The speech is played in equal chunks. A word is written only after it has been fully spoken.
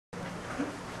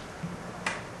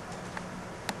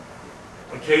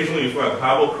Occasionally you find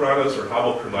Hybocrinus or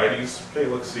Hybocrinites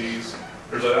calyxes.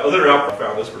 There's another outcrop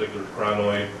found this particular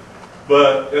crinoid.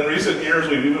 But in recent years,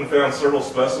 we've even found several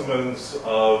specimens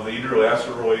of the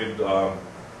Edrioasteroid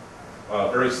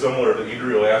very similar to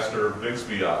Edrioaster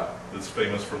bigsbyi that's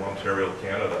famous from Ontario,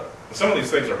 Canada. And some of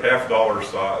these things are half-dollar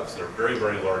size. They're very,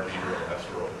 very large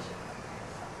Edrioasteroids.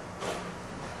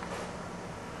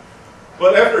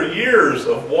 But after years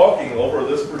of walking over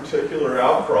this particular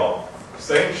outcrop,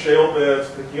 same shale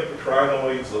beds, picking up the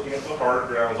crinoids, looking at the hard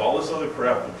grounds, all this other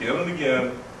crap again and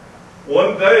again,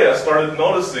 one day I started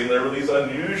noticing there were these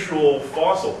unusual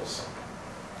fossils.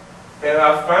 And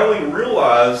I finally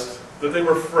realized that they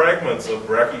were fragments of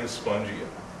Brachiospongia.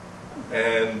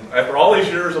 And after all these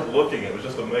years of looking, it was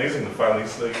just amazing to find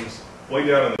these things way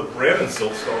down in the Brandon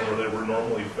siltstone where they were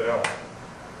normally found.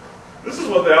 This is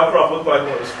what the outcrop looked like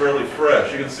when it was fairly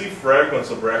fresh. You can see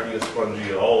fragments of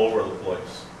Brachiospongia all over the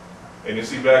place. And you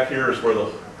see back here is where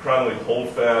the crinoid hold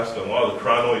fast, and a lot of the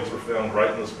crinoids were found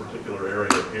right in this particular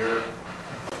area here.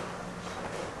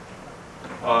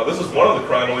 This is one of the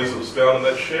crinoids that was found in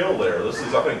that shale layer. This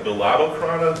is, I think,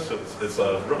 Dilabocrinus. It's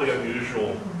really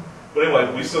unusual. But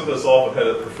anyway, we sent this off and had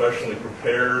it professionally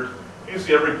prepared. You can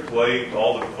see every plate,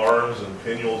 all the arms and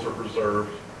pinnules are preserved.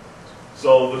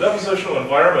 So the depositional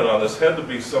environment on this had to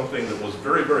be something that was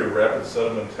very, very rapid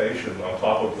sedimentation on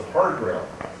top of the hard ground.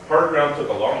 Hard ground took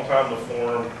a long time to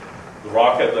form. The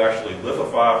rock had to actually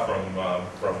lithify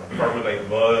from carbonate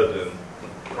mud and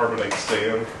carbonate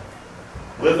sand.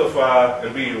 Lithify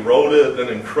and be eroded, then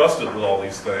encrusted with all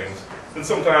these things. Then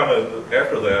sometime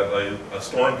after that, a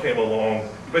storm came along,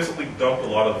 basically dumped a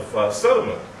lot of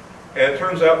sediment. And it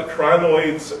turns out the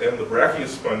crinoids and the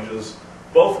Brachiosponges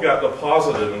both got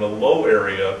deposited in a low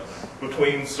area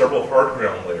between several hard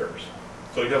ground layers.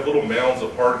 So you have little mounds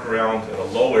of hard ground and a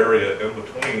low area in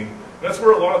between. And that's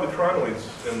where a lot of the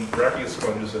crinoids and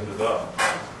Brachiosponges ended up.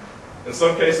 In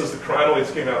some cases, the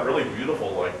crinoids came out really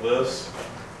beautiful like this.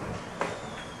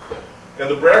 And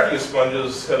the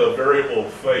Brachiosponges had a variable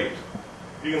fate.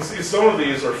 You can see some of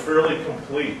these are fairly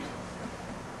complete,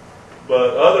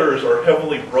 but others are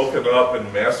heavily broken up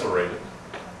and macerated.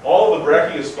 All of the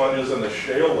Brachiosponges in the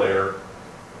shale layer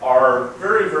are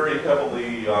very, very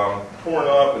heavily torn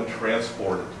up and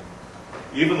transported,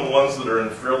 even the ones that are in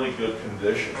fairly good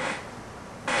condition.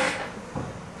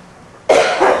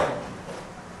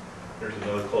 Here's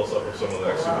another close-up of some of the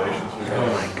exhumations we've done.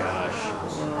 Oh my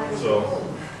gosh. So,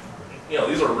 you know,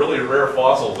 these are really rare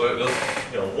fossils. It's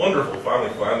just, you know, wonderful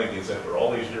finally finding these after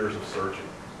all these years of searching.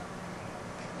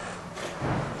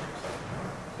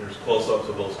 There's close-ups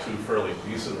of those two fairly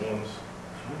decent ones.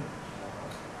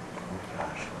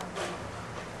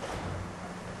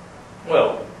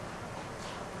 Well,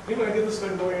 can I get this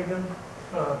thing going again?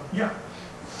 Yeah. Yeah,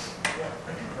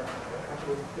 I can try.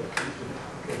 Absolutely.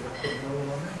 Okay, let's put another one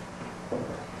on there.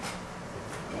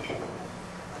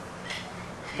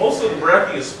 Most of the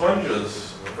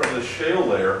Brachiosponges from the shale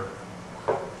layer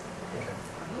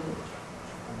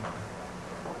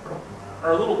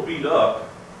are a little beat up,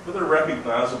 but they're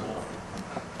recognizable.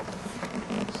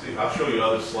 See, I'll show you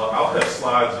other slides. I'll have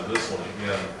slides of this one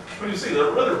again. But you see, they're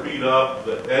rather beat up.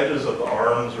 The edges of the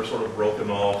arms are sort of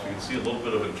broken off. You can see a little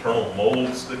bit of internal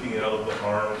mold sticking out of the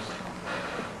arms.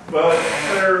 But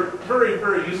they're very,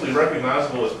 very easily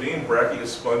recognizable as being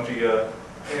Brachiospongia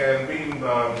and being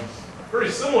very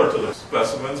similar to the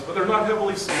specimens, but they're not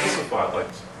heavily silicified like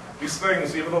these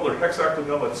things. Even though they're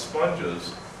hexactinellid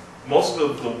sponges, most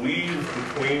of the weave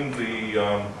between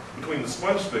the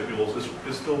sponge spicules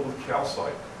is filled with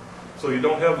calcite, so you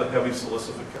don't have the heavy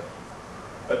silicification.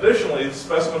 Additionally,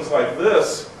 specimens like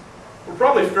this were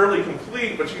probably fairly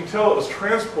complete, but you can tell it was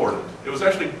transported. It was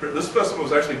actually, this specimen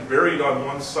was actually buried on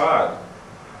one side.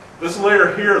 This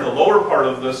layer here, the lower part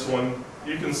of this one,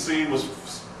 you can see was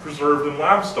preserved in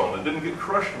limestone. It didn't get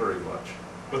crushed very much.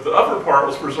 But the upper part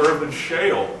was preserved in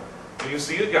shale, and you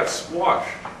see it got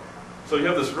squashed. So you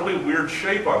have this really weird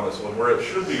shape on this one, where it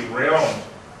should be round,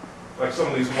 like some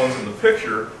of these ones in the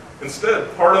picture.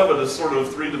 Instead, part of it is sort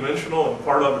of three-dimensional, and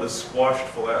part of it is squashed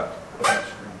flat.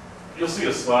 You'll see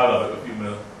a slide of it in a few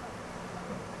minutes.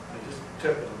 Just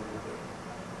tip it a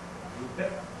little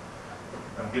bit.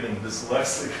 I'm getting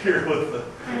dyslexic here with the...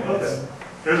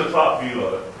 Here's a top view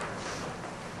of it.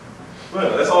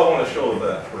 Well, that's all I want to show of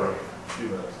that for a few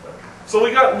minutes. So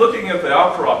we got looking at the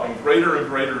outcrop in greater and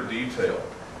greater detail,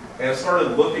 and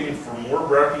started looking for more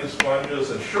Brachiosponges,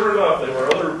 and sure enough, there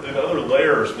were in other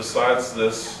layers besides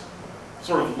this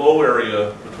sort of low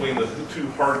area between the two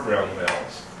hard ground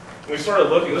mounds. When we started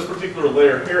looking, this particular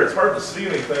layer here, it's hard to see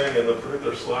anything in the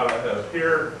particular slide I have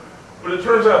here, but it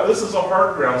turns out this is a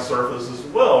hard ground surface as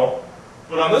well,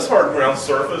 But on this hard ground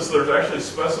surface, there's actually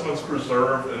specimens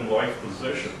preserved in life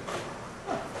position.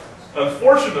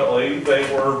 Unfortunately, they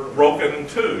were broken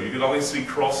too. You can only see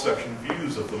cross-section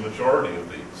views of the majority of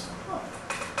these.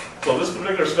 So this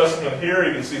particular specimen here,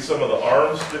 you can see some of the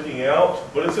arms sticking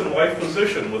out, but it's in life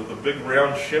position with the big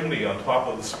round chimney on top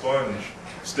of the sponge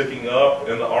sticking up,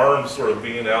 and the arms sort of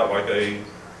being out like the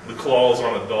claws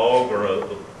on a dog,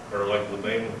 or like the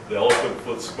name, the elephant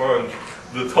foot sponge,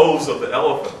 the toes of the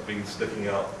elephant being sticking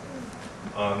out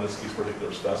on these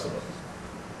particular specimens.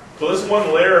 So this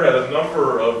one layer had a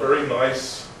number of very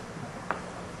nice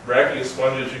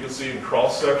Brachiospongias you can see in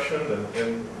cross-section and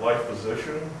in life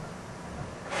position.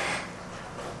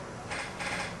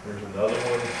 Here's another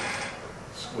one,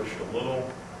 squished a little.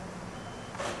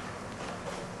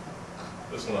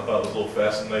 This one I thought was a little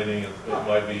fascinating. It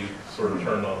might be sort of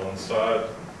turned on one side.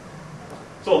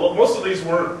 So most of these you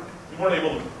weren't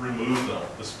able to remove them,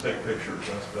 just take pictures,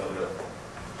 that's about it.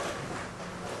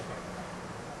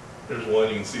 Here's one,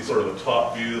 you can see sort of the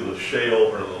top view, the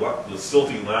shale, or the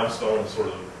silty limestone sort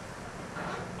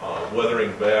of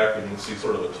weathering back, and you can see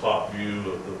sort of the top view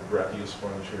of the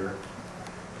Brachiosponge here.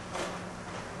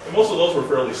 And most of those were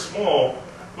fairly small,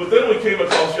 but then we came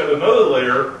across yet another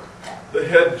layer that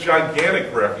had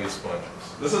gigantic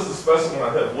Brachiosponges. This is the specimen I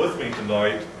have with me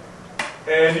tonight,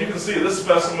 and you can see this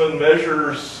specimen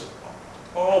measures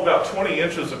about 20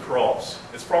 inches across.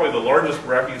 It's probably the largest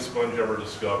Brachiosponge ever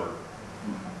discovered.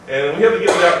 And we had to get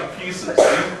it out in pieces.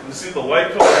 You see the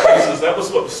light colored pieces, that was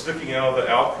what was sticking out of the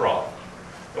outcrop.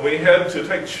 And we had to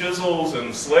take chisels and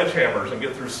sledgehammers and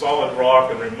get through solid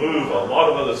rock and remove a lot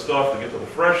of other stuff to get to the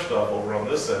fresh stuff over on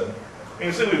this end. And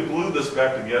you see we glued this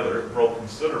back together. It broke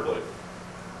considerably.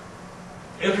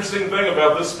 Interesting thing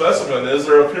about this specimen is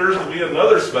there appears to be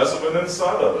another specimen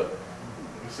inside of it.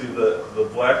 You see the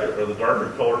black or the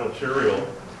darker colored material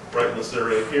right in this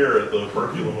area here at the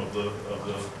operculum of the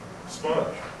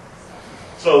sponge.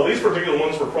 So these particular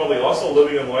ones were probably also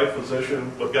living in life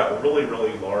position, but got really,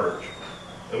 really large.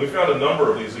 And we found a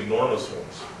number of these enormous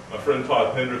ones. My friend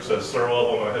Todd Hendricks has several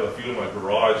of them. I have a few in my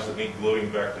garage that need gluing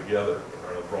back together.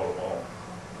 I brought them all.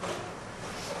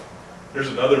 Here's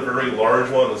another very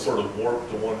large one that's sort of warped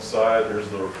to one side. Here's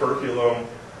the operculum.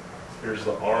 Here's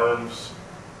the arms.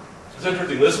 It's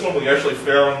interesting, this one we actually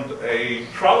found a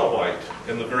trilobite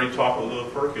in the very top of the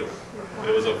operculum.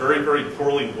 It was a very, very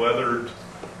poorly weathered,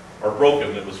 or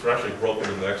broken, it was actually broken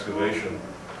in the excavation,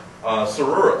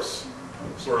 Cerurus,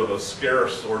 sort of a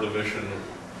scarce Ordovician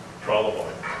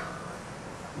trilobite.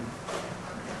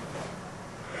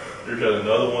 Here's yet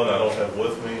another one I don't have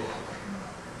with me.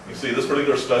 You see this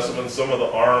particular specimen, some of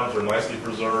the arms are nicely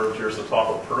preserved. Here's the top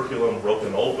operculum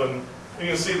broken open. You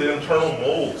can see the internal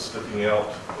molds sticking out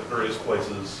at various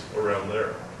places around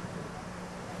there.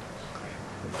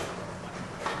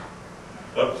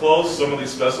 Up close, some of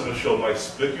these specimens show nice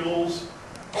spicules.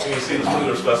 You can see this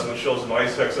particular specimen shows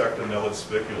nice hexactinellid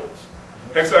spicules.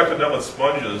 Hexactinellid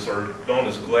sponges are known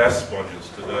as glass sponges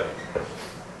today.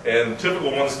 And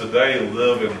typical ones today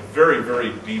live in very,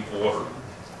 very deep water,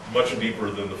 much deeper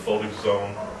than the photic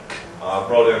zone.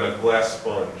 Brought in a glass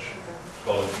sponge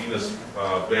called a Venus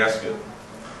basket.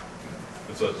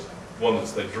 It's one that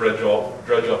they dredge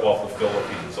up off the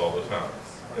Philippines all the time.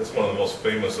 It's one of the most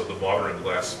famous of the modern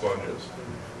glass sponges.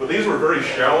 But these were very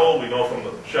shallow. We know from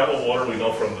the shallow water, we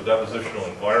know from the depositional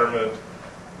environment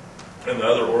and the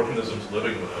other organisms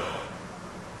living with them.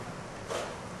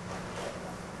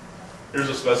 Here's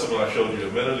a specimen I showed you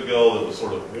a minute ago that was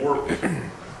sort of warped. You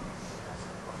can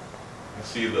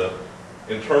see the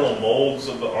internal molds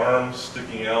of the arms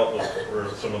sticking out where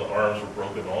some of the arms were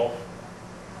broken off.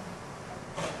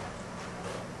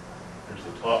 Here's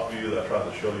the top view that I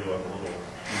tried to show you on the little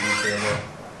TV camera.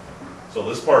 So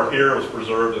this part here was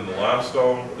preserved in the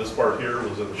limestone. This part here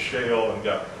was in the shale and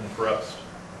got compressed.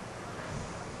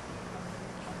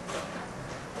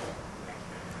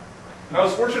 I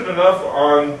was fortunate enough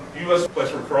on U.S.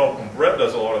 place where Carl Brett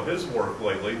does a lot of his work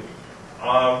lately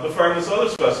to find this other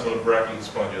specimen of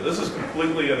Brachiospongia. This is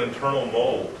completely an internal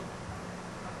mold.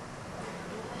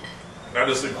 I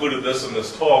just included this in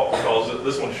this talk because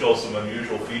this one shows some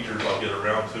unusual features I'll get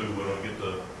around to when I get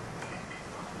to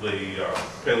the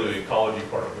paleoecology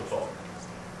part of the talk.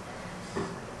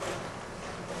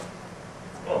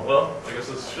 Oh, well, I guess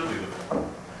this should be the...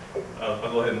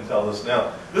 I'll go ahead and tell this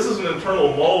now. This is an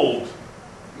internal mold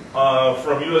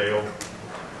from U.S.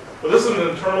 But this is an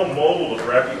internal mold of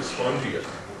Brachiospongia,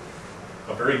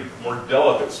 a very more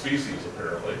delicate species,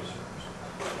 apparently.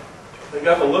 They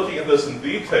got to looking at this in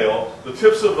detail. The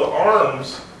tips of the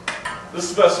arms, this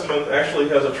specimen actually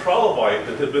has a trilobite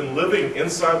that had been living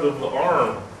inside of the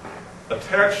arm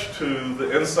attached to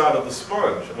the inside of the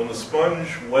sponge. And when the sponge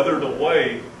weathered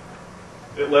away,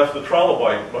 it left the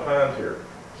trilobite behind here.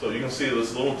 So you can see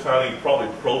this little tiny, probably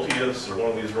Proteus or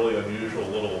one of these really unusual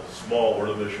little small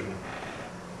Ordovician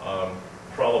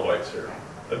trilobites here.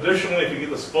 Additionally, if you get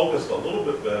this focused a little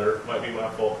bit better, it might be my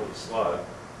fault for the slide.